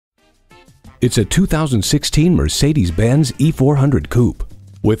It's a 2016 Mercedes-Benz E400 Coupe.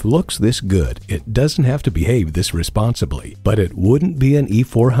 With looks this good, it doesn't have to behave this responsibly, but it wouldn't be an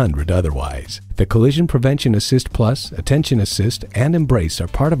E400 otherwise. The Collision Prevention Assist Plus, Attention Assist, and Embrace are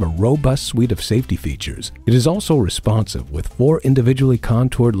part of a robust suite of safety features. It is also responsive with 4 individually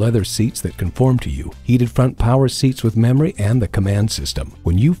contoured leather seats that conform to you, heated front power seats with memory, and the COMAND System.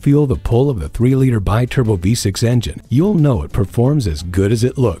 When you feel the pull of the 3-liter bi-turbo V6 engine, you'll know it performs as good as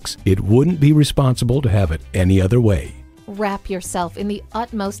it looks. It wouldn't be responsible to have it any other way. Wrap yourself in the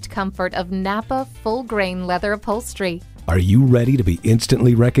utmost comfort of NAPPA full-grain leather upholstery. Are you ready to be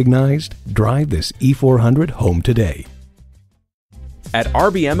instantly recognized? Drive this E400 home today. At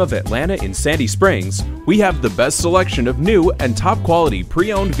RBM of Atlanta in Sandy Springs, we have the best selection of new and top-quality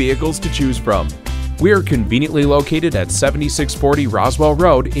pre-owned vehicles to choose from. We are conveniently located at 7640 Roswell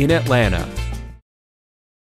Road in Atlanta.